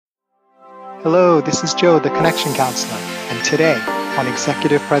Hello, this is Joe, the Connection Counselor, and today on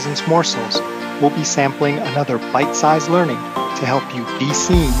Executive Presence Morsels, we'll be sampling another bite-sized learning to help you be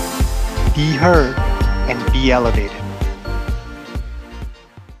seen, be heard, and be elevated.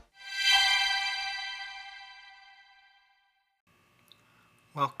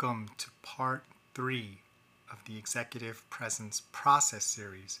 Welcome to part 3 of the Executive Presence Process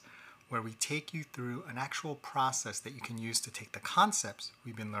series, where we take you through an actual process that you can use to take the concepts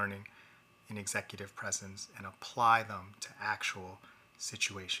we've been learning in executive presence and apply them to actual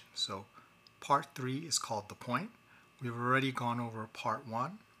situations. So part 3 is called the point. We've already gone over part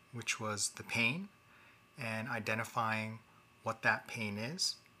 1, which was the pain and identifying what that pain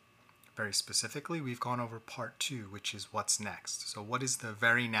is. Very specifically, we've gone over part 2, which is what's next. So what is the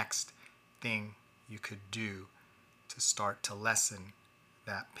very next thing you could do to start to lessen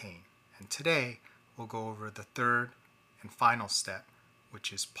that pain? And today we'll go over the third and final step,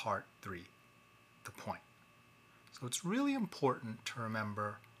 which is part 3, the point. So it's really important to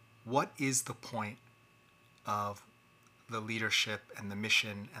remember what is the point of the leadership and the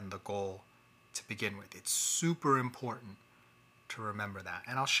mission and the goal to begin with. It's super important to remember that.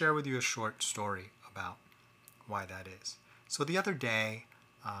 And I'll share with you a short story about why that is. So the other day,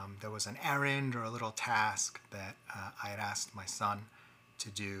 there was an errand or a little task that I had asked my son to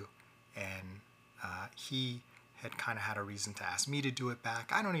do, and he had kind of had a reason to ask me to do it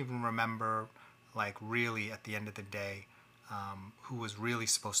back. I don't even remember, like, really at the end of the day, who was really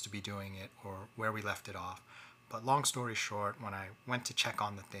supposed to be doing it or where we left it off. But long story short, when I went to check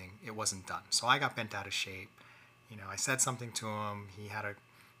on the thing, it wasn't done. So I got bent out of shape. I said something to him. He had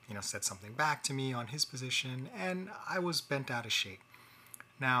said something back to me on his position, and I was bent out of shape.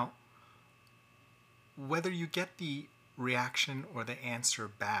 Now, whether you get the reaction or the answer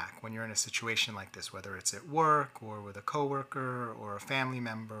back when you're in a situation like this, whether it's at work or with a coworker or a family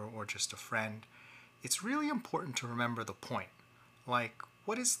member or just a friend, it's really important to remember the point. Like,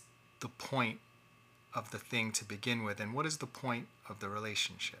 what is the point of the thing to begin with, and what is the point of the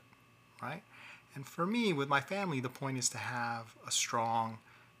relationship, right? And for me, with my family, the point is to have a strong,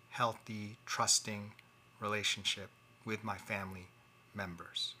 healthy, trusting relationship with my family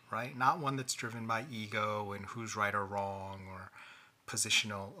members, right? Not one that's driven by ego and who's right or wrong or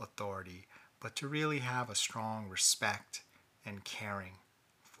positional authority, but to really have a strong respect and caring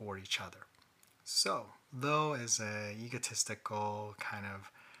for each other. So, though as a egotistical kind of,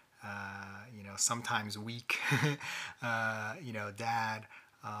 sometimes weak, dad,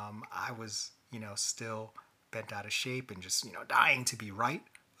 I was, still bent out of shape and just, dying to be right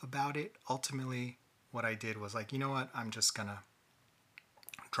about it. Ultimately, what I did was like, you know what, I'm just gonna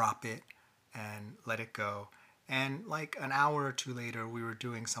drop it and let it go. And like an hour or two later, we were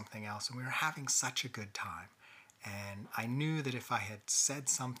doing something else and we were having such a good time. And I knew that if I had said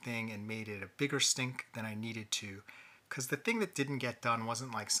something and made it a bigger stink than I needed to, because the thing that didn't get done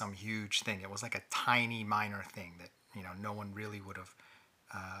wasn't like some huge thing. It was like a tiny minor thing that, no one really would have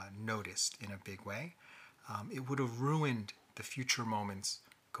noticed in a big way. It would have ruined the future moments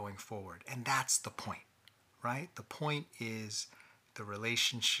going forward. And that's the point, right? The point is the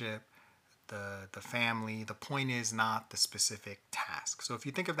relationship, the family. The point is not the specific task. So if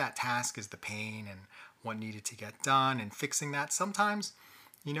you think of that task as the pain and what needed to get done and fixing that, sometimes,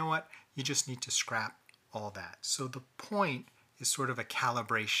 you know what, you just need to scrap all that. So the point is sort of a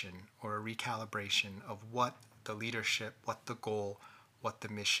calibration or a recalibration of what the leadership, what the goal, what the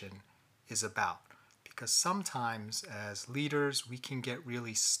mission is about. Because sometimes as leaders, we can get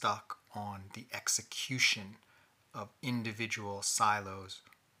really stuck on the execution of individual silos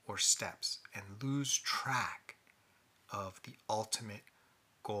or steps and lose track of the ultimate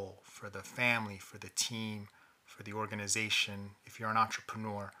goal for the family, for the team, for the organization, if you're an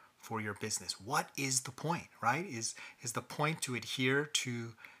entrepreneur, for your business. What is the point, right? Is the point to adhere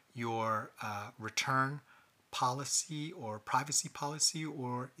to your return policy or privacy policy,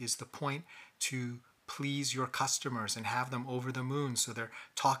 or is the point to please your customers and have them over the moon so they're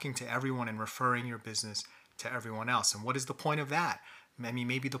talking to everyone and referring your business to everyone else? And what is the point of that? I mean,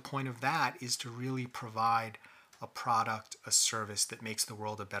 maybe the point of that is to really provide a product, a service that makes the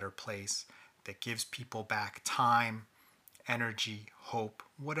world a better place, that gives people back time, energy, hope,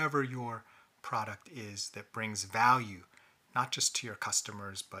 whatever your product is, that brings value, not just to your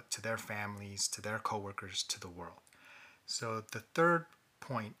customers, but to their families, to their coworkers, to the world. So the third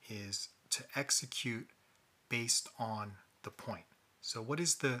point is to execute based on the point. So what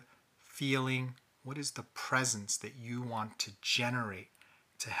is the feeling, what is the presence that you want to generate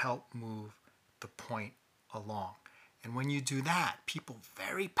to help move the point along? And when you do that, people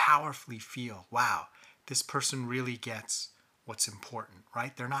very powerfully feel, wow, this person really gets what's important,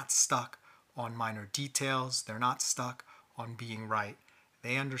 right? They're not stuck on minor details. They're not stuck on being right.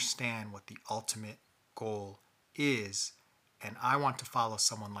 They understand what the ultimate goal is. And I want to follow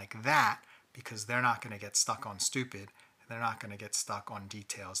someone like that because they're not going to get stuck on stupid. They're not going to get stuck on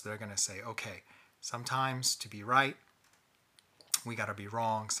details. They're going to say, okay, sometimes to be right, we got to be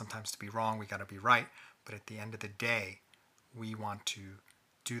wrong. Sometimes to be wrong, we got to be right. But at the end of the day, we want to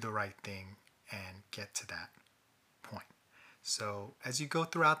do the right thing and get to that point. So as you go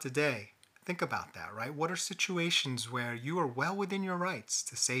throughout the day, think about that, right? What are situations where you are well within your rights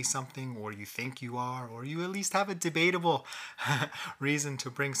to say something, or you think you are, or you at least have a debatable reason to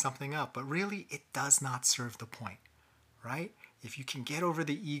bring something up, but really it does not serve the point, right? If you can get over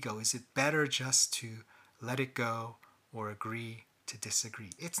the ego, is it better just to let it go or agree to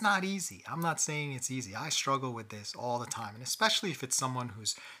disagree? It's not easy. I'm not saying it's easy. I struggle with this all the time, and especially if it's someone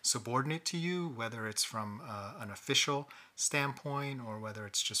who's subordinate to you, whether it's from an official standpoint or whether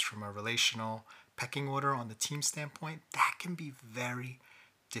it's just from a relational pecking order on the team standpoint, that can be very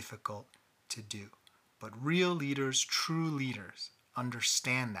difficult to do. But real leaders, true leaders,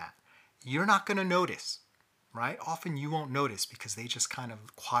 understand that. You're not going to notice, right? Often you won't notice because they just kind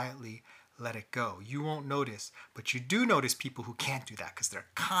of quietly let it go. You won't notice, but you do notice people who can't do that because they're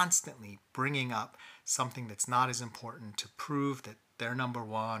constantly bringing up something that's not as important to prove that they're number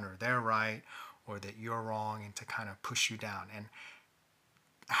one or they're right or that you're wrong, and to kind of push you down. And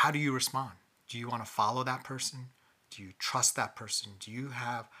how do you respond? Do you want to follow that person? Do you trust that person? Do you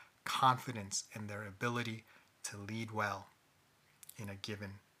have confidence in their ability to lead well in a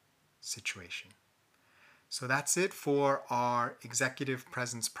given situation? So that's it for our executive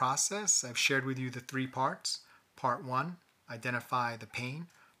presence process. I've shared with you the 3 parts. Part 1, identify the pain.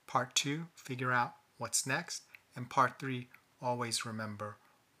 Part 2, figure out what's next. And part 3, always remember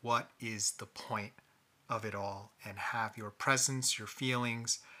what is the point of it all, and have your presence, your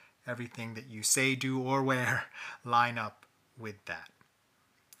feelings, everything that you say, do, or wear line up with that.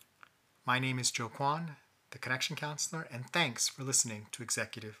 My name is Joe Kwan, the Connection Counselor, and thanks for listening to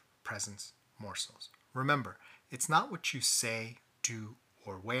Executive Presence Morsels. Remember, it's not what you say, do,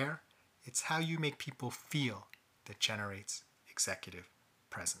 or wear. It's how you make people feel that generates executive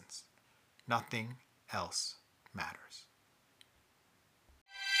presence. Nothing else matters.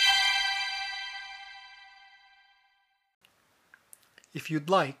 If you'd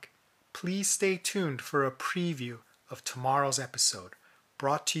like, please stay tuned for a preview of tomorrow's episode,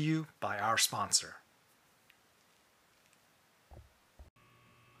 brought to you by our sponsor.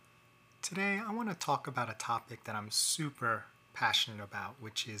 Today, I want to talk about a topic that I'm super passionate about,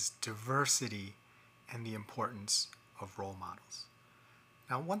 which is diversity and the importance of role models.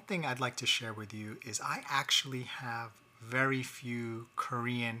 Now, one thing I'd like to share with you is I actually have very few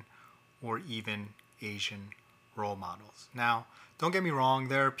Korean or even Asian role models. Now, don't get me wrong,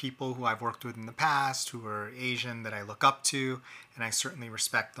 there are people who I've worked with in the past who are Asian that I look up to, and I certainly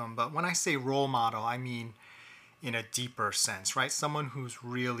respect them. But when I say role model, I mean in a deeper sense, right? Someone who's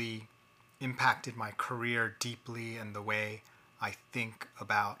really impacted my career deeply and the way I think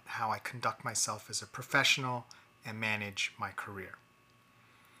about how I conduct myself as a professional and manage my career.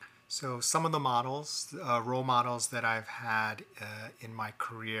 So some of the models, role models that I've had in my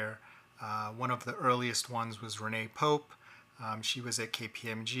career, one of the earliest ones was Renee Pope. She was at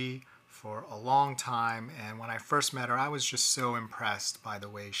KPMG for a long time, and when I first met her, I was just so impressed by the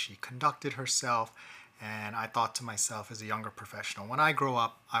way she conducted herself, and I thought to myself as a younger professional, when I grow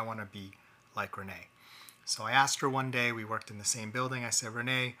up, I want to be like Renee. So I asked her one day, we worked in the same building, I said,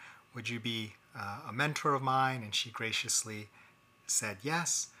 Renee, would you be a mentor of mine? And she graciously said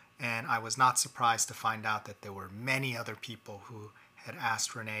yes, and I was not surprised to find out that there were many other people who had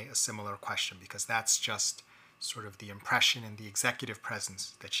asked Renee a similar question, because that's just sort of the impression and the executive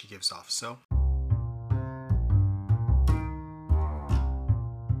presence that she gives off. So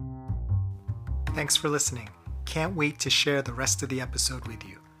thanks for listening. Can't wait to share the rest of the episode with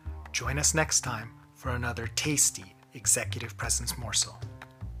you. Join us next time for another tasty executive presence morsel.